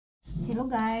Hello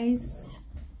guys!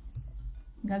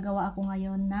 Gagawa ako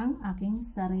ngayon ng aking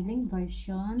sariling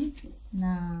version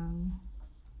ng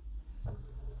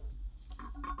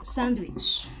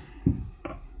sandwich.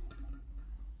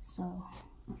 So,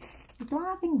 ito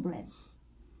ang aking bread.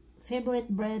 Favorite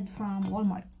bread from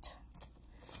Walmart.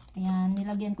 Ayan,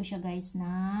 nilagyan ko siya guys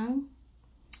ng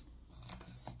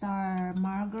star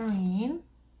margarine.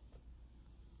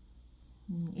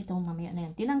 Itong mamaya na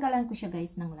yan. Tinanggalan ko siya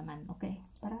guys ng laman. Okay?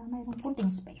 Para mayroong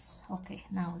kunting space. Okay.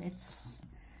 Now, let's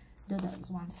do this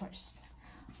one first.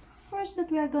 First that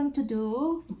we are going to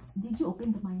do... Did you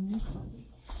open the mayonnaise?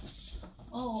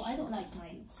 Oh, I don't like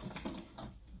mayonnaise.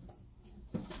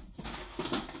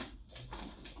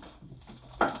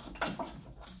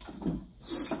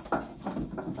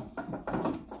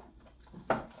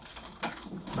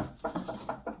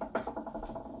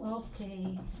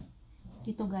 Okay.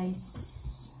 Ito guys.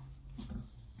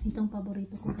 Itong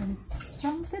paborito ko guys.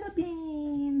 From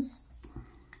Philippines.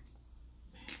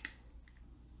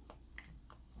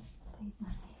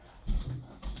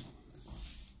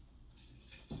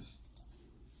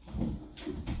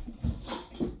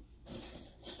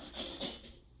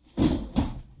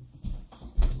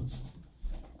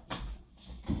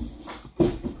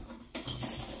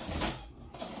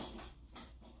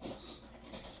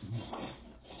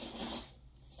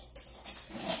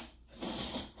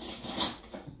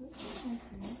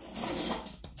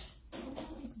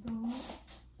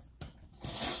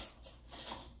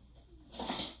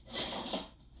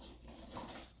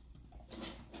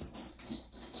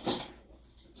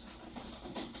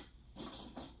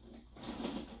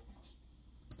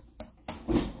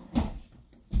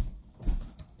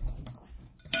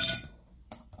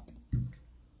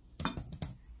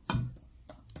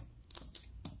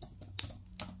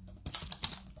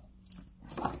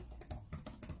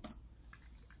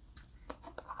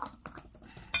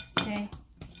 Okay.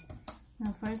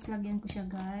 Now, first, lagyan ko siya,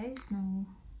 guys, ng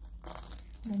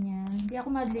ganyan. Hindi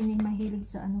ako mahilig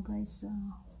sa ano, guys,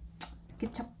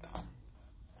 ketchup.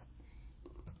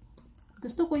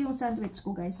 Gusto ko yung sandwich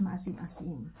ko, guys,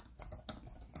 maasim-asim.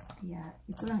 Kaya,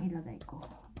 ito lang ilagay ko.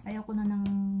 Ayaw ko na ng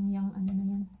yung ano na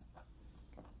yan.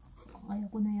 Ayaw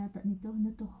ko na yata nito.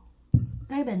 Ano to?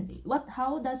 Kevin,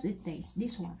 how does it taste?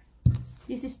 This one.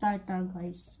 This is tartar,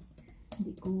 guys.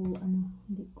 Hindi ko.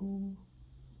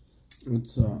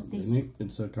 It's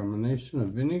a combination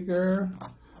of vinegar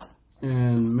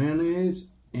and mayonnaise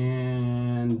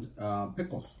and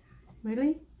pickles.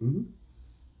 Really? Mm-hmm.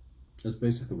 That's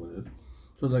basically what it is.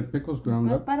 So like pickles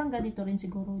ground up. Parang ganito rin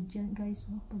siguro dyan, guys.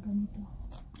 Pag ganito.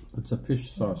 It's a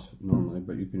fish sauce normally,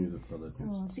 but you can use it for other things.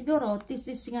 So, siguro,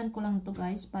 tisisingan ko lang to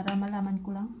guys, para malaman ko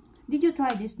lang. Did you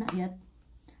try this? Not yet.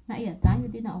 Not yet, huh?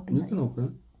 You did not open that. You can open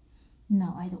it.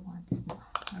 No, I don't want it. No.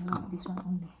 I want this one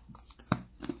only.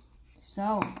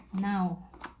 So, now,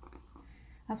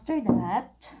 after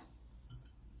that,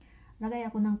 lagay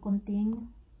ako ng konting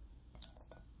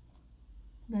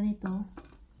ganito.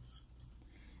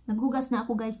 Naghugas na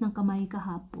ako guys ng kamay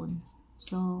kahapon.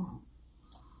 So,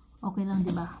 okay lang,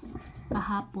 di ba?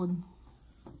 Kahapon.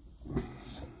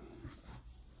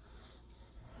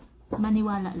 So,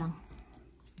 maniwala lang.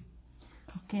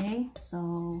 Okay,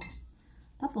 so,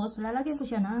 tapos, lalagyan ko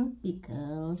siya ng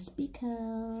pickles.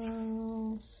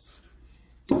 Pickles.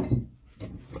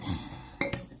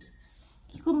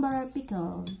 Cucumber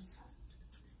pickles.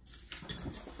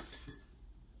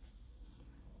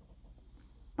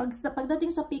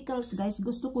 Pagdating sa pickles, guys,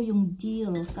 gusto ko yung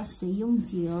dill. Kasi yung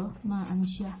dill, maano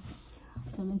siya.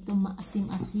 Talagang ito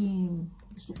maasim-asim.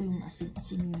 Gusto ko yung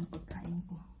maasim-asim yung pagkain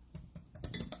ko.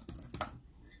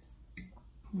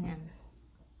 Yan.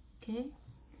 Okay?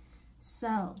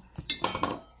 So,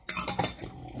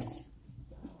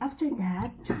 after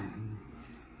that,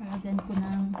 lagyan ko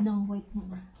ng, no, wait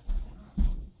muna.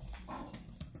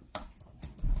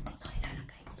 Ito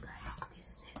ilalagay ko guys.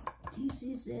 This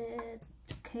is it.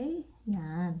 Okay?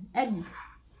 Yan. Egg.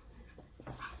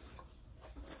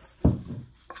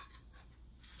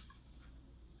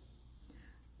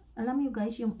 Alam nyo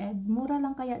guys, yung egg, mura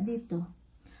lang kaya dito.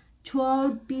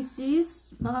 12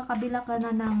 pieces, makakabila ka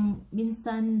na ng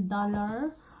minsan $1,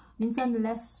 minsan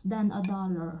less than $1.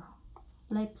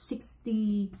 Like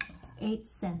 68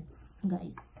 cents,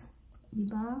 guys.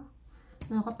 Diba?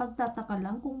 Nakapagtataka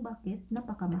lang kung bakit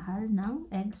napakamahal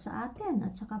ng egg sa atin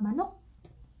at saka manok.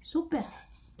 Super.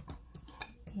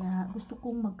 Kaya gusto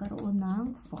kong magkaroon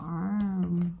ng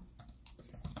farm.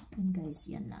 And guys,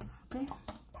 yan lang. Okay?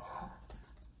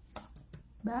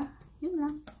 Ba? Yun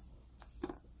lang.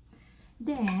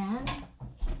 Then,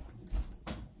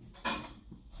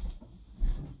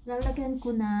 lalagyan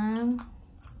ko ng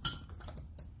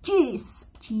cheese.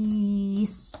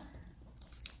 cheese.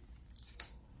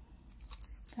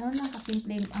 Ganun lang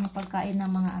kasimple ang pagkain ng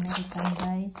mga American,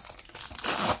 guys.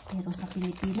 Pero sa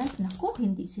Pilipinas, naku,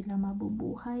 hindi sila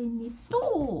mabubuhay nito.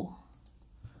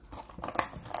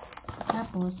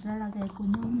 Tapos, lalagay ko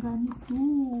ng ganito.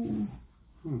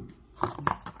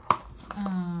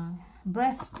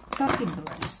 Turkey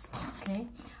breast. Okay?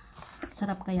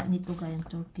 Sarap kaya nito, guys,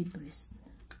 turkey breast.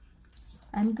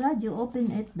 I'm glad you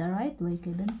open it the right way,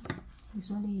 Kevin.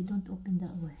 Usually, you don't open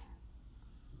that way.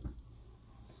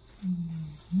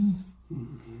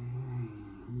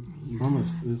 Mama,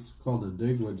 it's called a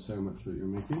Dagwood sandwich that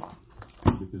you're making.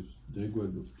 Because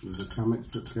Dagwood was a comic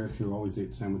strip character who always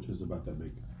ate sandwiches about that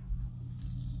big.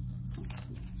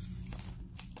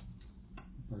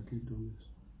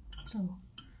 So,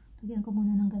 lagyan ko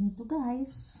muna ng ganito,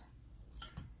 guys.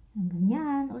 Ng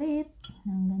ganyan ulit.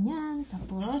 Ng ganyan.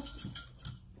 Tapos,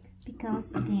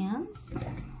 pickles again.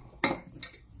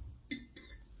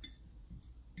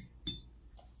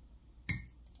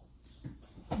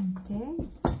 Okay.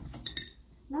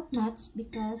 Not much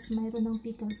because mayroon ng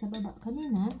pickles sa baba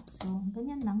kanina. So,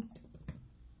 ganyan lang.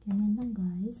 Ganyan lang,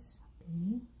 guys.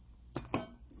 Okay.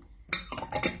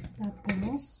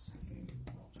 Tapos,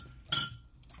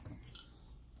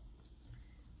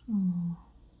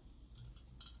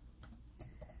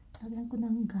 lagyan ko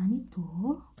ng ganito.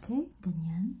 Okay,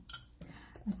 ganyan.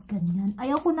 At ganyan.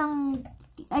 Ayaw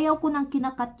ko nang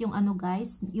kinakat yung ano,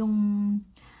 guys,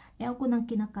 ayaw ko nang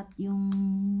kinakat yung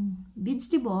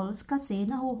vegetables kasi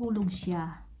nahuhulog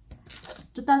siya.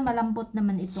 Total malambot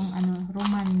naman itong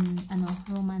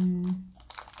Roman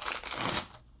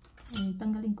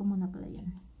tanggalin ko muna pala yan.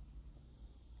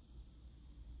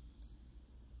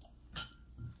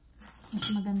 Mas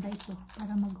maganda ito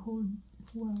para mag-hold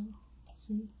well.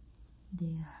 See?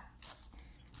 There.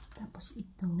 Tapos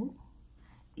ito,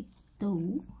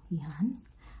 yan.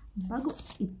 Bago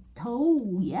ito,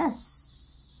 yes.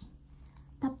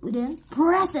 Tapos then,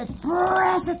 press it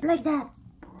like that.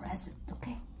 Press it,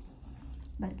 okay.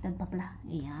 Baliktad pa pala.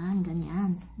 Ayan,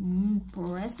 ganyan.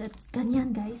 Press it,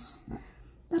 ganyan, guys.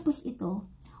 Tapos ito,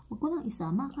 huwag ko nang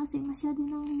isama kasi masyado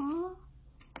nang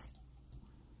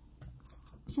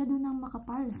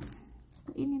makapal.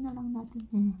 Kainin na lang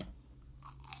natin.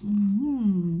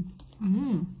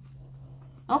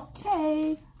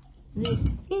 Okay.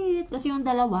 Let's eat. Kasi yung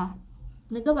dalawa,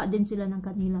 nagawa din sila ng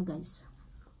kanila, guys.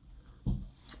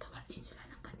 Nagawa din sila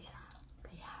ng kanila.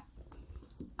 Kaya,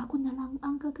 ako na lang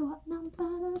ang gagawa ng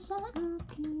para sa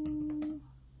akin.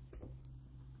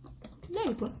 There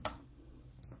you go.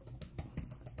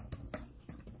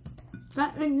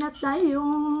 Kain na tayo.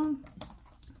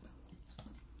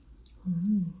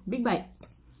 Big bite.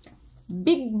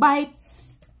 Big bite.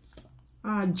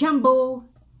 Jumbo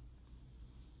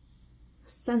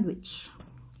sandwich.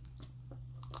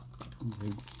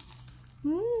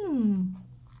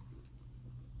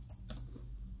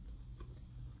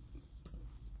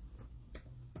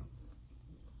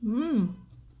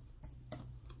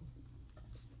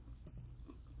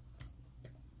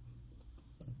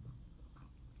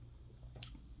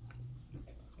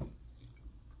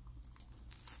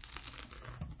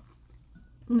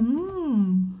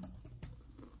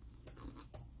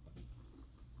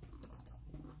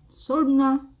 Solve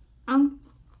na ang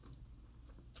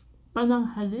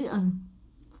pananghalian.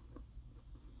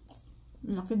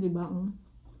 Laki, diba?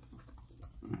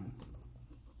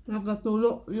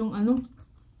 Nagkatulo yung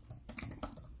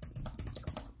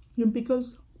yung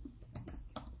pickles.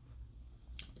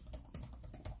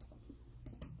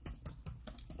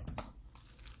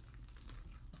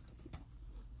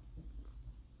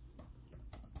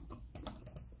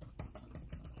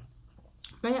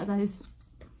 Kaya, guys,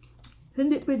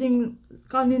 hindi pwedeng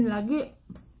kanin lagi.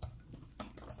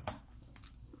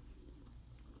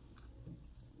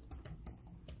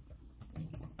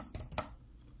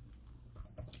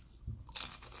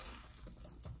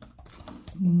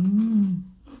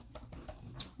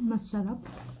 Masarap.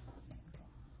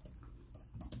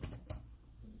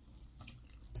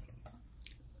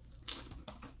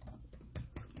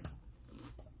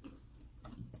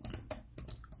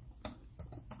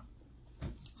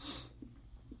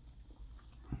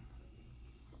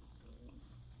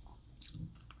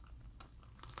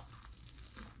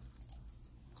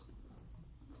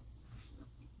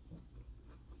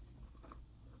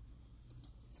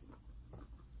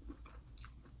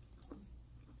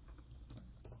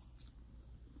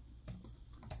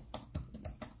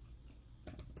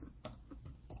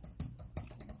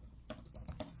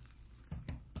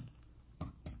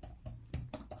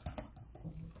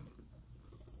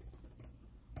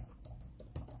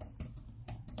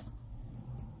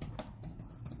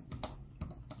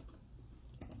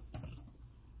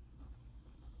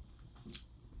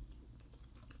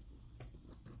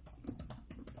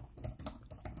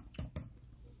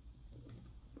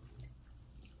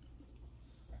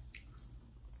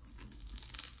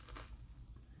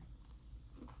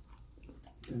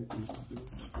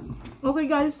 Okay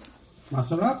guys,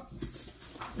 Masarap.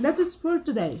 that is for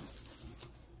today.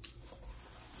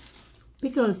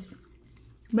 Pickles.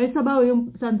 May sabaw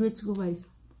yung sandwich ko guys.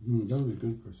 That would be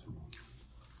good for someone.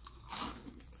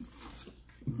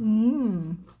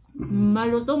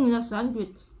 Malutong na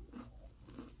sandwich.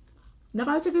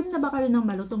 Nakatikim na ba kayo ng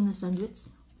malutong na sandwich?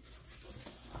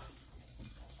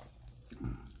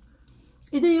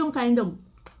 Ito yung kind of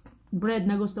bread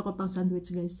na gusto ko pang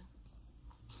sandwich guys.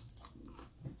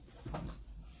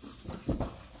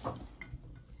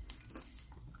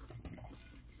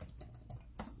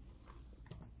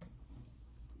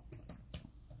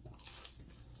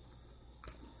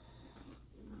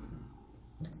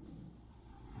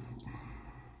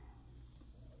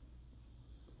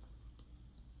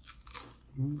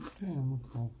 Okay, I'm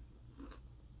cool.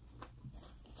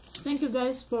 Thank you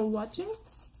guys for watching.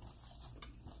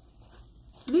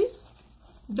 Please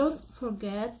don't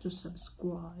forget to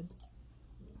subscribe.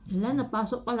 Wala,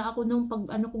 napasok pala ako nung pag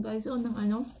ano ko guys, ng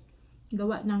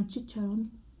gawa ng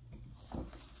chicharon.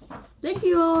 Thank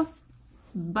you.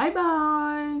 Bye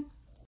bye.